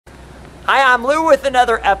Hi, I'm Lou with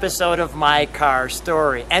another episode of My Car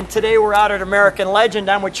Story. And today we're out at American Legend.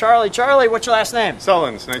 I'm with Charlie. Charlie, what's your last name?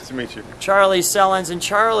 Sullens, nice to meet you. Charlie Sullens. And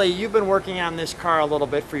Charlie, you've been working on this car a little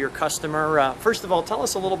bit for your customer. First of all, tell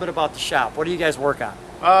us a little bit about the shop. What do you guys work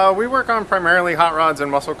on? We work on primarily hot rods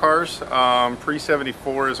and muscle cars.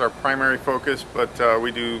 Pre-74 is our primary focus, but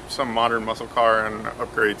we do some modern muscle car and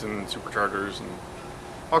upgrades and superchargers and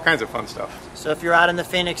all kinds of fun stuff. So if you're out in the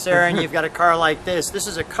Phoenix area and you've got a car like this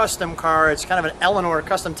is a custom car. It's kind of an Eleanor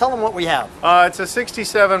custom. Tell them what we have. It's a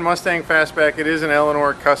 67 Mustang Fastback. It is an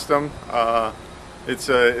Eleanor custom. It's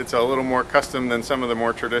a little more custom than some of the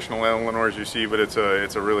more traditional Eleanors you see, but it's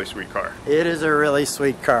a really sweet car. It is a really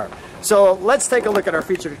sweet car. So let's take a look at our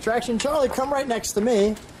featured attraction. Charlie, come right next to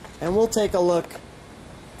me and we'll take a look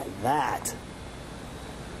at that.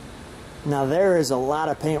 Now there is a lot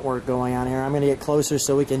of paint work going on here. I'm going to get closer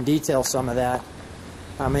so we can detail some of that.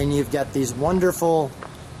 I mean, you've got these wonderful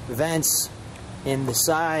vents in the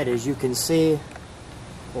side, as you can see,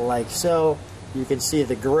 like so. You can see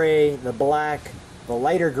the gray, the black, the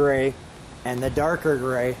lighter gray, and the darker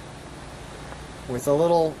gray with a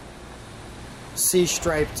little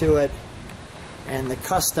C-stripe to it, and the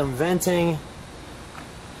custom venting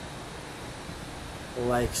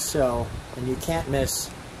like so. And you can't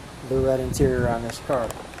miss the red interior on this car.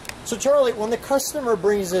 So Charlie, when the customer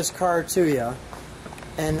brings this car to you,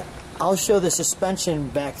 and I'll show the suspension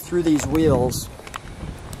back through these wheels,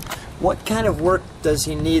 what kind of work does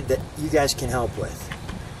he need that you guys can help with?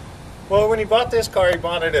 Well, when he bought this car, he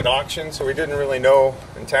bought it at auction, so we didn't really know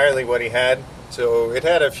entirely what he had. So it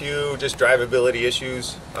had a few just drivability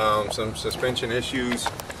issues, some suspension issues,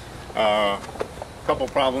 a couple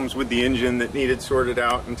problems with the engine that needed sorted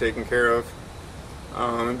out and taken care of.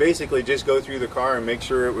 And basically just go through the car and make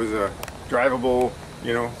sure it was a drivable,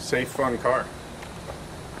 you know, safe, fun car.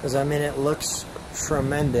 Because I mean, it looks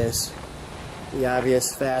tremendous. The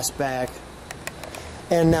obvious fastback.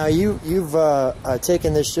 And now you've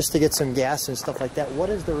taken this just to get some gas and stuff like that. What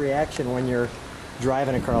is the reaction when you're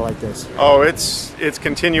driving a car like this? Oh, it's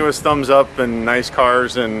continuous thumbs up and nice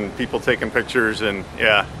cars and people taking pictures, and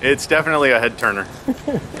yeah, it's definitely a head turner.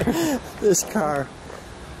 This car.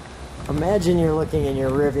 Imagine you're looking in your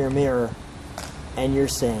rearview mirror and you're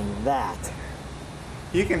saying that.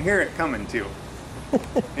 You can hear it coming too.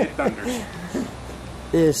 It thunders.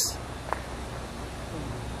 This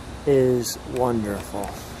is wonderful.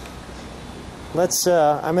 Let's,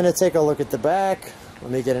 I'm going to take a look at the back.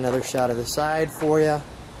 Let me get another shot of the side for you.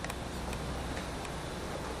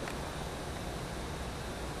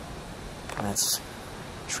 That's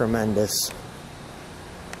tremendous.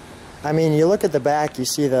 I mean, you look at the back, you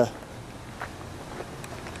see the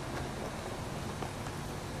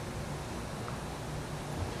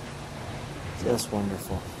just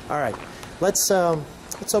wonderful. All right, let's open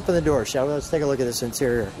the door, shall we? Let's take a look at this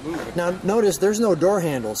interior. Now, notice there's no door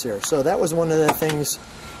handles here, so that was one of the things.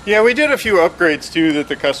 Yeah, we did a few upgrades too that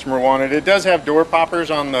the customer wanted. It does have door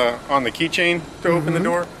poppers on the keychain to open the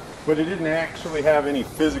door, but it didn't actually have any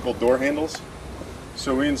physical door handles.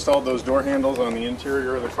 So we installed those door handles on the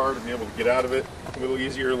interior of the car to be able to get out of it a little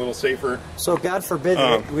easier, a little safer. So God forbid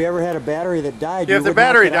if we ever had a battery that died. Yeah, if the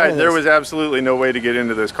battery died, there was absolutely no way to get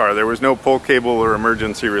into this car. There was no pull cable or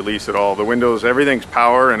emergency release at all. The windows, everything's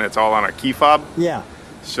power, and it's all on a key fob. Yeah.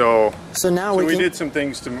 So now we did some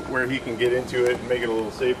things to where he can get into it and make it a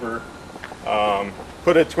little safer.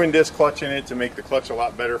 Put a twin disc clutch in it to make the clutch a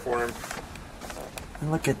lot better for him.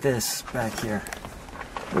 And look at this back here.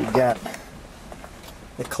 We've got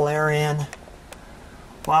the Clarion.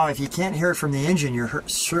 Wow, if you can't hear it from the engine, you're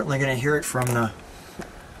certainly going to hear it from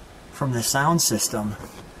the sound system.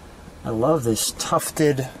 I love this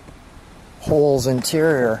tufted holes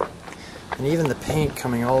interior, and even the paint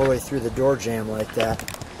coming all the way through the door jamb like that.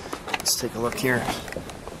 Let's take a look here.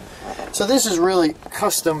 So this is really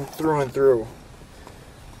custom through and through.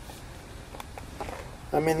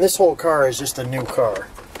 I mean, this whole car is just a new car.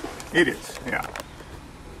 It is, yeah.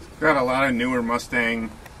 It's got a lot of newer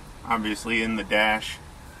Mustang, obviously, in the dash.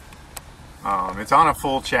 It's on a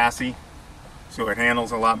full chassis, so it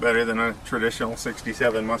handles a lot better than a traditional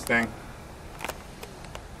 67 Mustang.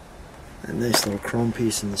 A nice little chrome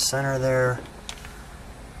piece in the center there.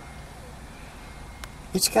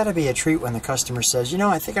 It's got to be a treat when the customer says, you know,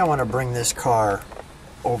 I think I want to bring this car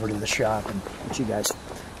over to the shop and let you guys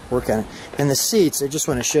work on it. And the seats, I just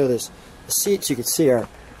want to show this. The seats, you can see,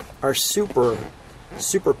 are super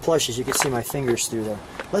plush, as you can see my fingers through there.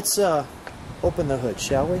 Let's open the hood,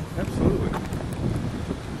 shall we? Absolutely.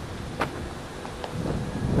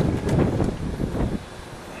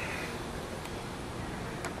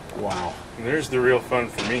 Wow. And there's the real fun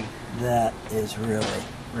for me. That is really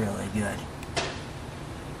really good.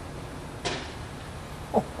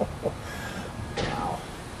 Wow.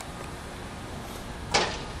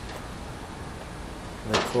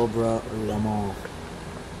 The Cobra Le Mans.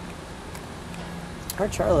 All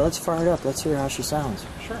right, Charlie, let's fire it up. Let's hear how she sounds.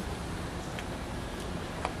 Sure.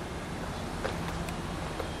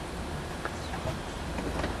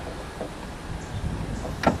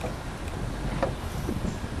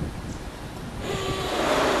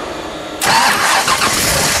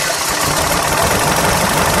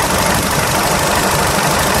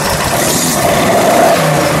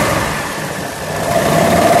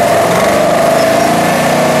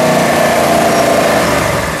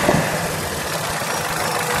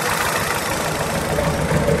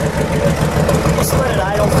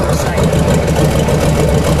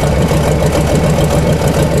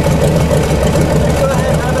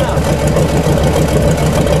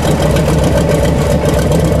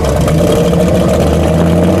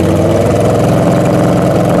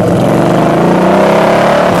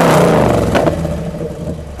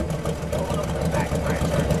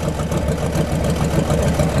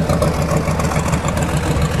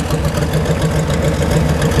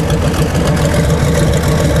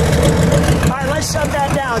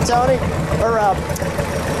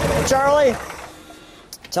 Charlie,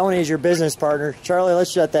 Tony is your business partner. Charlie, let's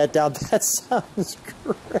shut that down. That sounds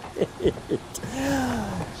great.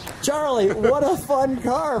 Charlie, what a fun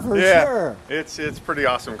car for sure. It's a pretty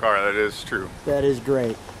awesome car. That is true. That is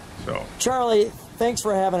great. So, Charlie, thanks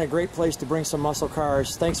for having a great place to bring some muscle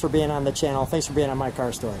cars. Thanks for being on the channel. Thanks for being on My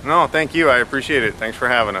Car Story. No, thank you. I appreciate it. Thanks for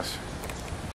having us.